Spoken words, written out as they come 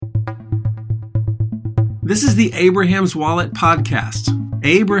This is the Abraham's Wallet podcast.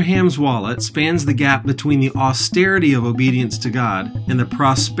 Abraham's Wallet spans the gap between the austerity of obedience to God and the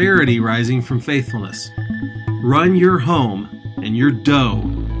prosperity rising from faithfulness. Run your home and your dough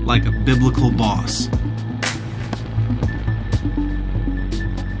like a biblical boss.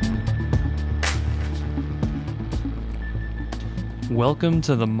 Welcome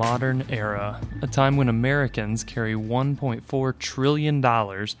to the modern era, a time when Americans carry $1.4 trillion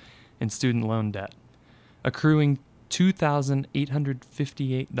in student loan debt, accruing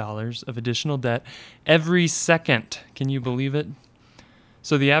 $2,858 of additional debt every second. Can you believe it?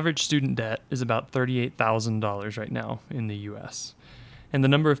 So the average student debt is about $38,000 right now in the U.S. And the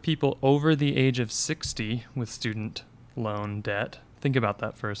number of people over the age of 60 with student loan debt, think about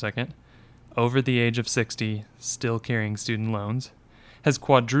that for a second, over the age of 60 still carrying student loans, has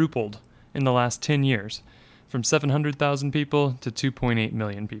quadrupled in the last 10 years, from 700,000 people to 2.8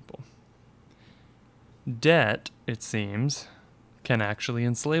 million people. Debt, it seems, can actually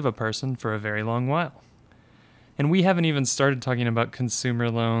enslave a person for a very long while. And we haven't even started talking about consumer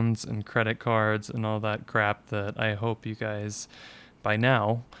loans and credit cards and all that crap that I hope you guys, by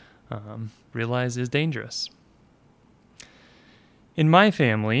now, realize is dangerous. In my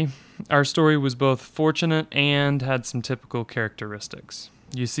family, our story was both fortunate and had some typical characteristics.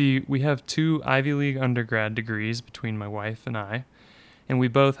 You see, we have 2 Ivy League undergrad degrees between my wife and I, and we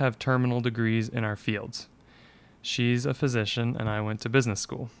both have terminal degrees in our fields. She's a physician, and I went to business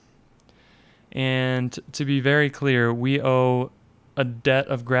school. And to be very clear, we owe a debt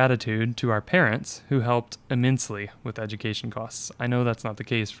of gratitude to our parents who helped immensely with education costs. I know that's not the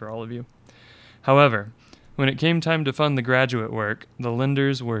case for all of you. However, when it came time to fund the graduate work, the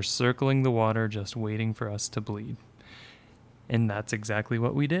lenders were circling the water just waiting for us to bleed. And that's exactly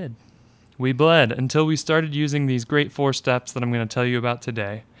what we did. We bled until we started using these great 4 steps that I'm going to tell you about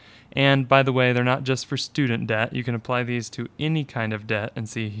today. And by the way, they're not just for student debt. You can apply these to any kind of debt and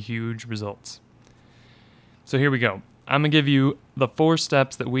see huge results. So here we go. I'm going to give you the 4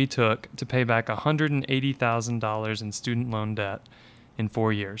 steps that we took to pay back $180,000 in student loan debt in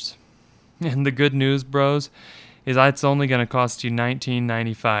 4 years. And the good news, bros, is it's only going to cost you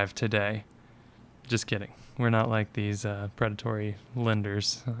 $19.95 today. Just kidding. We're not like these predatory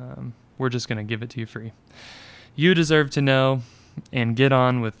lenders. We're just going to give it to you free. You deserve to know and get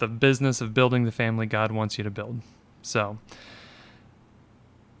on with the business of building the family God wants you to build. So,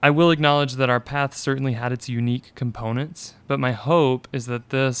 I will acknowledge that our path certainly had its unique components, but my hope is that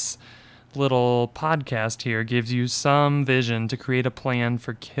this little podcast here gives you some vision to create a plan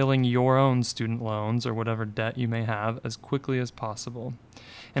for killing your own student loans or whatever debt you may have as quickly as possible.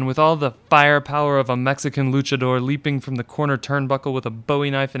 And with all the firepower of a Mexican luchador leaping from the corner turnbuckle with a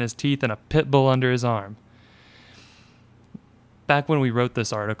Bowie knife in his teeth and a pit bull under his arm. Back when we wrote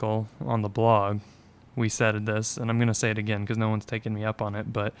this article on the blog, we said this, and I'm going to say it again because no one's taken me up on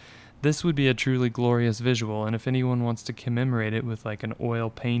it, but this would be a truly glorious visual, and if anyone wants to commemorate it with like an oil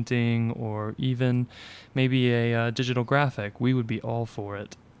painting or even maybe a digital graphic, we would be all for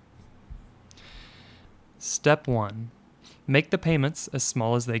it. Step 1. Make the payments as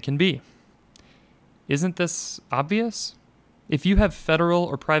small as they can be. Isn't this obvious? If you have federal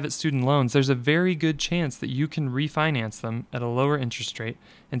or private student loans, there's a very good chance that you can refinance them at a lower interest rate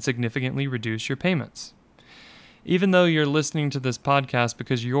and significantly reduce your payments. Even though you're listening to this podcast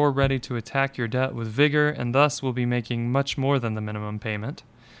because you're ready to attack your debt with vigor and thus will be making much more than the minimum payment,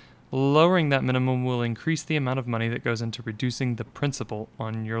 lowering that minimum will increase the amount of money that goes into reducing the principal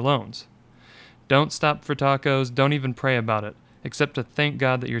on your loans. Don't stop for tacos, don't even pray about it, except to thank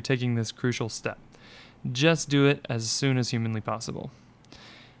God that you're taking this crucial step. Just do it as soon as humanly possible.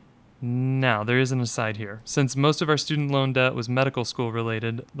 Now, there is an aside here. Since most of our student loan debt was medical school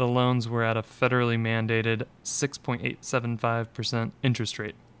related, the loans were at a federally mandated 6.875% interest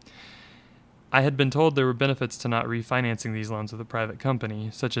rate. I had been told there were benefits to not refinancing these loans with a private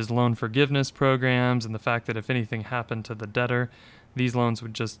company, such as loan forgiveness programs and the fact that if anything happened to the debtor, these loans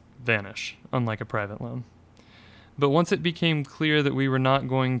would just vanish, unlike a private loan. But once it became clear that we were not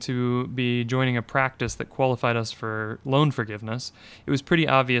going to be joining a practice that qualified us for loan forgiveness, it was pretty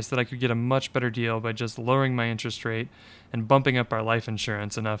obvious that I could get a much better deal by just lowering my interest rate and bumping up our life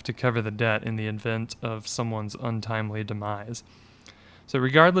insurance enough to cover the debt in the event of someone's untimely demise. So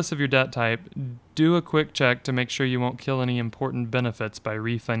regardless of your debt type, do a quick check to make sure you won't kill any important benefits by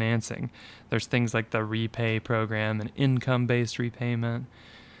refinancing. There's things like the REPAY program and income-based repayment.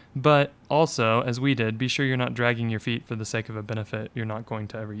 But also, as we did, be sure you're not dragging your feet for the sake of a benefit you're not going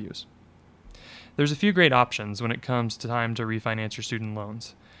to ever use. There's a few great options when it comes to time to refinance your student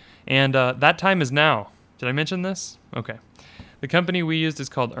loans. And that time is now. Did I mention this? Okay. The company we used is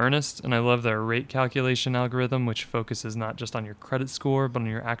called Earnest, and I love their rate calculation algorithm, which focuses not just on your credit score, but on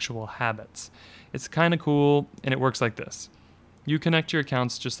your actual habits. It's kind of cool, and it works like this. You connect your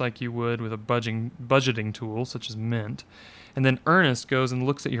accounts just like you would with a budgeting tool, such as Mint, and then Earnest goes and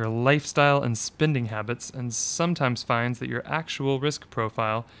looks at your lifestyle and spending habits and sometimes finds that your actual risk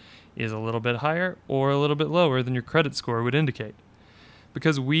profile is a little bit higher or a little bit lower than your credit score would indicate.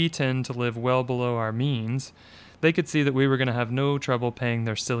 Because we tend to live well below our means, they could see that we were going to have no trouble paying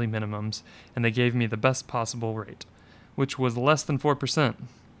their silly minimums, and they gave me the best possible rate, which was less than 4%.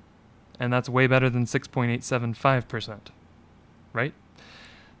 And that's way better than 6.875%. Right?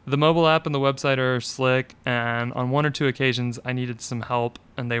 The mobile app and the website are slick, and on one or two occasions I needed some help,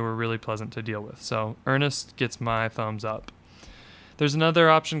 and they were really pleasant to deal with. So Earnest gets my thumbs up. There's another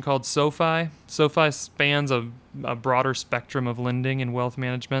option called SoFi. SoFi spans a broader spectrum of lending and wealth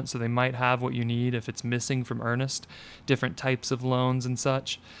management, so they might have what you need if it's missing from Earnest, different types of loans and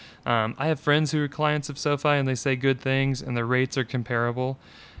such. I have friends who are clients of SoFi, and they say good things, and their rates are comparable,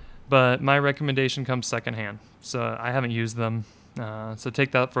 but my recommendation comes secondhand, so I haven't used them. So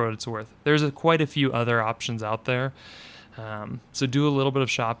take that for what it's worth. There's quite a few other options out there, so do a little bit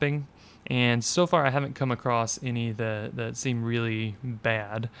of shopping. And so far, I haven't come across any that seem really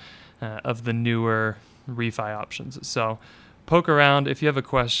bad of the newer refi options. So poke around. If you have a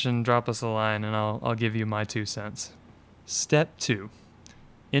question, drop us a line, and I'll give you my 2 cents. Step 2,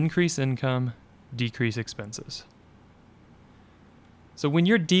 increase income, decrease expenses. So when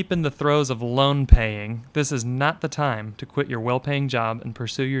you're deep in the throes of loan paying, this is not the time to quit your well-paying job and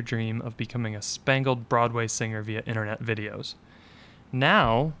pursue your dream of becoming a spangled Broadway singer via internet videos.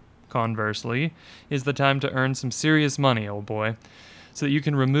 Now, conversely, is the time to earn some serious money, old boy, so that you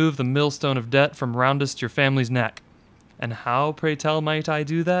can remove the millstone of debt from roundest your family's neck. And how, pray tell, might I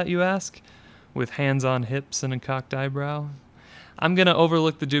do that, you ask? With hands on hips and a cocked eyebrow? I'm going to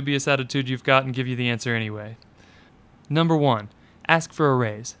overlook the dubious attitude you've got and give you the answer anyway. Number 1, ask for a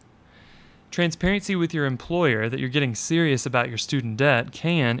raise. Transparency with your employer that you're getting serious about your student debt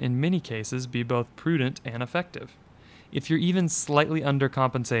can, in many cases, be both prudent and effective. If you're even slightly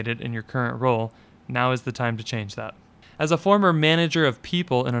undercompensated in your current role, now is the time to change that. As a former manager of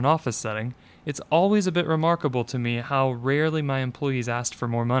people in an office setting, it's always a bit remarkable to me how rarely my employees asked for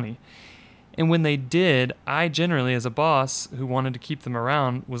more money. And when they did, I generally, as a boss who wanted to keep them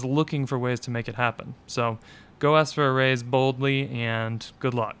around, was looking for ways to make it happen. So go ask for a raise boldly, and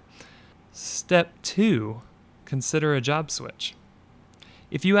good luck. Step 2, consider a job switch.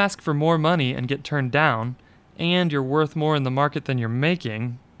 If you ask for more money and get turned down, and you're worth more in the market than you're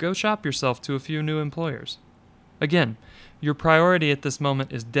making, go shop yourself to a few new employers. Again, your priority at this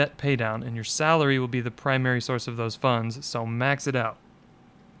moment is debt paydown, and your salary will be the primary source of those funds, so max it out.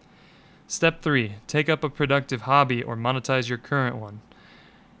 Step 3, take up a productive hobby or monetize your current one.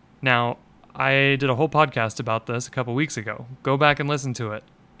 Now, I did a whole podcast about this a couple weeks ago. Go back and listen to it,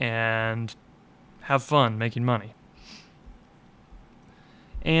 and have fun making money.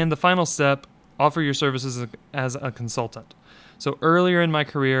 And the final step, offer your services as a consultant. So earlier in my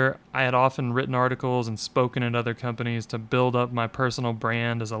career, I had often written articles and spoken at other companies to build up my personal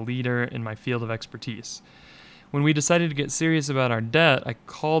brand as a leader in my field of expertise. When we decided to get serious about our debt, I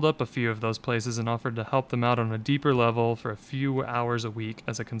called up a few of those places and offered to help them out on a deeper level for a few hours a week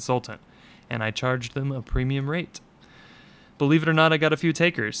as a consultant, and I charged them a premium rate. Believe it or not, I got a few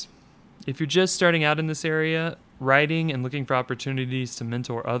takers. If you're just starting out in this area, writing and looking for opportunities to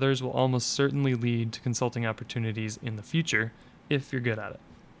mentor others will almost certainly lead to consulting opportunities in the future if you're good at it.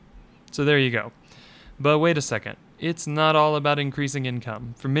 So there you go. But wait a second. It's not all about increasing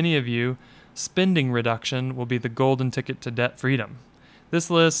income. For many of you, spending reduction will be the golden ticket to debt freedom.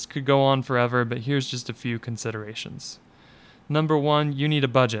 This list could go on forever, but here's just a few considerations. Number 1, you need a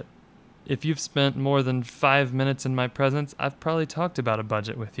budget. If you've spent more than 5 minutes in my presence, I've probably talked about a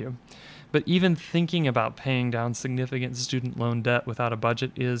budget with you. But even thinking about paying down significant student loan debt without a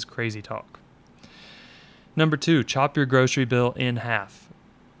budget is crazy talk. Number 2, chop your grocery bill in half.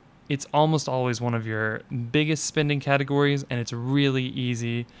 It's almost always one of your biggest spending categories, and it's really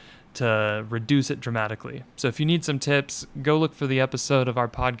easy to reduce it dramatically. So if you need some tips, go look for the episode of our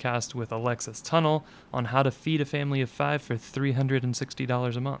podcast with Alexis Tunnell on how to feed a family of 5 for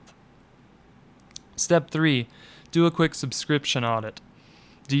 $360 a month. Step 3, do a quick subscription audit.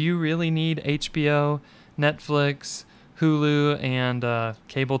 Do you really need HBO, Netflix, Hulu, and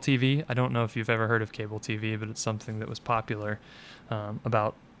cable TV? I don't know if you've ever heard of cable TV, but it's something that was popular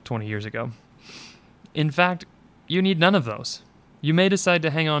about 20 years ago. In fact, you need none of those. You may decide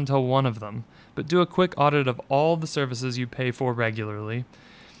to hang on to one of them, but do a quick audit of all the services you pay for regularly,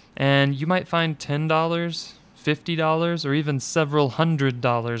 and you might find $10, $50, or even several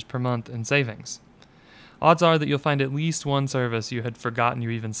 $100s per month in savings. Odds are that you'll find at least one service you had forgotten you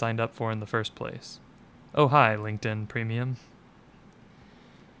even signed up for in the first place. Oh hi, LinkedIn Premium.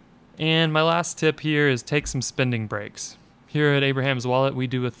 And my last tip here is take some spending breaks. Here at Abraham's Wallet, we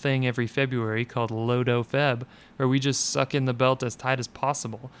do a thing every February called Lodo Feb, where we just suck in the belt as tight as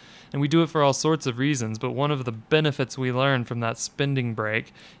possible. And we do it for all sorts of reasons, but one of the benefits we learn from that spending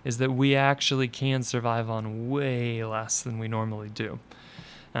break is that we actually can survive on way less than we normally do.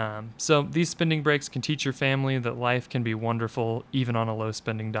 So these spending breaks can teach your family that life can be wonderful even on a low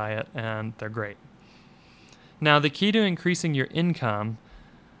spending diet, and they're great. Now, the key to increasing your income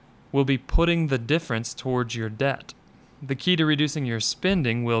will be putting the difference towards your debt. The key to reducing your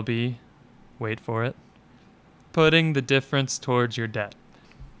spending will be, wait for it, putting the difference towards your debt.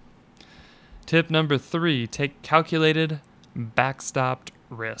 Tip number 3, take calculated, backstopped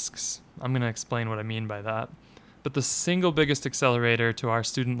risks. I'm going to explain what I mean by that. But the single biggest accelerator to our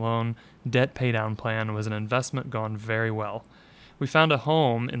student loan debt paydown plan was an investment gone very well. We found a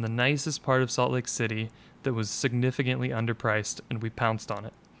home in the nicest part of Salt Lake City that was significantly underpriced, and we pounced on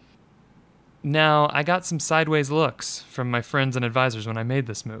it. Now, I got some sideways looks from my friends and advisors when I made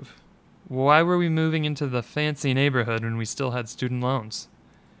this move. Why were we moving into the fancy neighborhood when we still had student loans?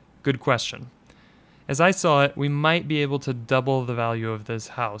 Good question. As I saw it, we might be able to double the value of this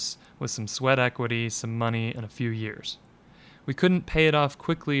house with some sweat equity, some money, and a few years. We couldn't pay it off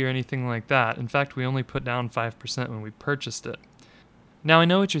quickly or anything like that. In fact, we only put down 5% when we purchased it. Now, I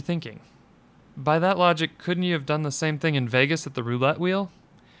know what you're thinking. By that logic, couldn't you have done the same thing in Vegas at the roulette wheel?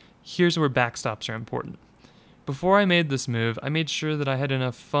 Here's where backstops are important. Before I made this move, I made sure that I had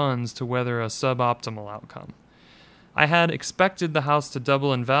enough funds to weather a suboptimal outcome. I had expected the house to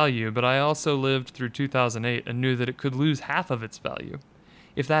double in value, but I also lived through 2008 and knew that it could lose half of its value.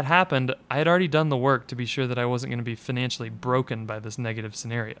 If that happened, I had already done the work to be sure that I wasn't going to be financially broken by this negative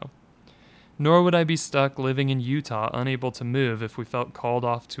scenario. Nor would I be stuck living in Utah, unable to move if we felt called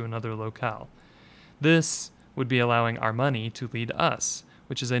off to another locale. This would be allowing our money to lead us,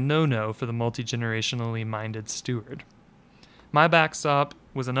 which is a no-no for the multi-generationally minded steward. My backstop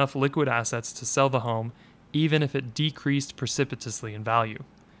was enough liquid assets to sell the home, even if it decreased precipitously in value.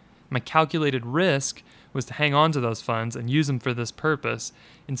 My calculated risk was to hang on to those funds and use them for this purpose,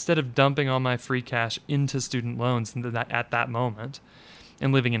 instead of dumping all my free cash into student loans at that moment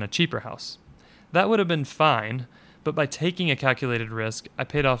and living in a cheaper house. That would have been fine, but by taking a calculated risk, I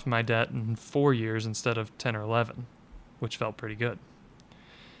paid off my debt in 4 years instead of 10 or 11, which felt pretty good.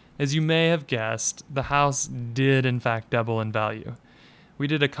 As you may have guessed, the house did in fact double in value. We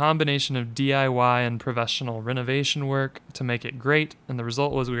did a combination of DIY and professional renovation work to make it great, and the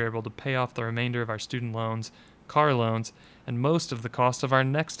result was we were able to pay off the remainder of our student loans, car loans, and most of the cost of our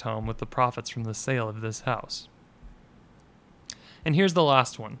next home with the profits from the sale of this house. And here's the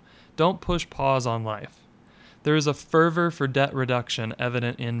last one. Don't push pause on life. There is a fervor for debt reduction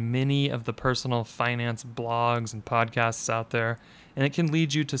evident in many of the personal finance blogs and podcasts out there, and it can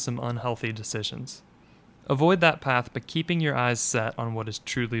lead you to some unhealthy decisions. Avoid that path by keeping your eyes set on what is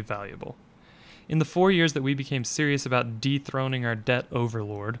truly valuable. In the 4 years that we became serious about dethroning our debt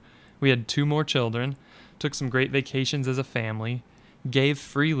overlord, we had 2 more children, took some great vacations as a family, gave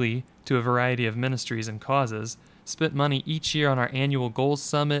freely to a variety of ministries and causes, spent money each year on our annual goals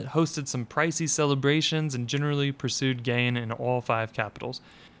summit, hosted some pricey celebrations, and generally pursued gain in all 5 capitals,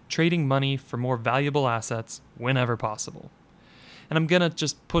 trading money for more valuable assets whenever possible. And I'm going to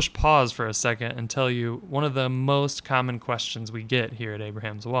just push pause for a second and tell you one of the most common questions we get here at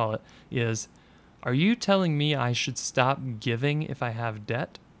Abraham's Wallet is, are you telling me I should stop giving if I have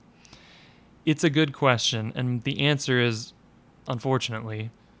debt? It's a good question, and the answer is,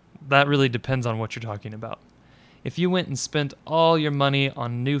 unfortunately, that really depends on what you're talking about. If you went and spent all your money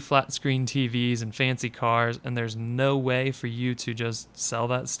on new flat screen TVs and fancy cars, and there's no way for you to just sell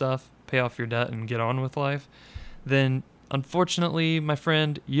that stuff, pay off your debt, and get on with life, then unfortunately, my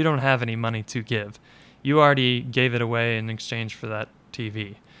friend, you don't have any money to give. You already gave it away in exchange for that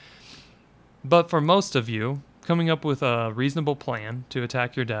TV. But for most of you, coming up with a reasonable plan to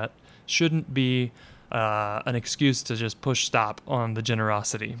attack your debt shouldn't be an excuse to just push stop on the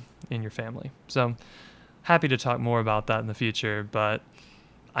generosity in your family. So, happy to talk more about that in the future, but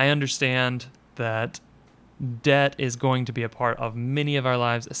I understand that debt is going to be a part of many of our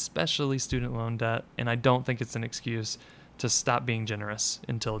lives, especially student loan debt, and I don't think it's an excuse to stop being generous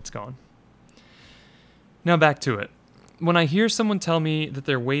until it's gone. Now back to it. When I hear someone tell me that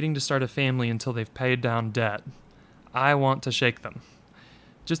they're waiting to start a family until they've paid down debt, I want to shake them.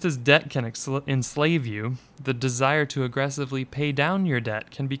 Just as debt can enslave you, the desire to aggressively pay down your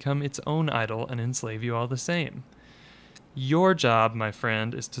debt can become its own idol and enslave you all the same. Your job, my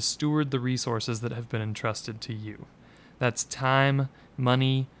friend, is to steward the resources that have been entrusted to you. That's time,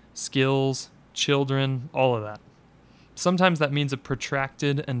 money, skills, children, all of that. Sometimes that means a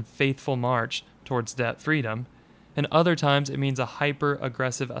protracted and faithful march towards debt freedom, and other times it means a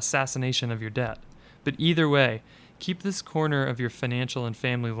hyper-aggressive assassination of your debt. But either way, keep this corner of your financial and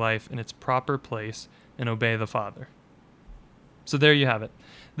family life in its proper place and obey the Father. So there you have it.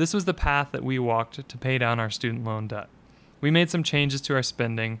 This was the path that we walked to pay down our student loan debt. We made some changes to our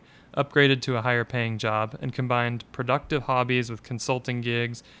spending, upgraded to a higher paying job, and combined productive hobbies with consulting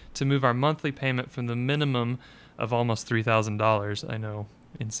gigs to move our monthly payment from the minimum of almost $3,000, I know,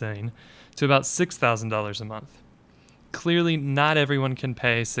 insane, to about $6,000 a month. Clearly, not everyone can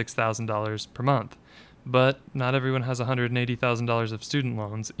pay $6,000 per month, but not everyone has $180,000 of student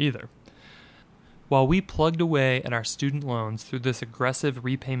loans either. While we plugged away at our student loans through this aggressive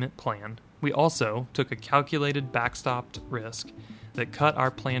repayment plan, we also took a calculated backstopped risk that cut our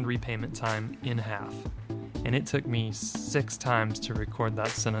planned repayment time in half. And it took me 6 times to record that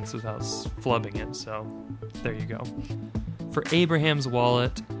sentence without flubbing it, so there you go. For Abraham's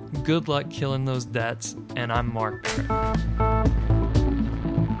Wallet, good luck killing those debts, and I'm Mark Barrett.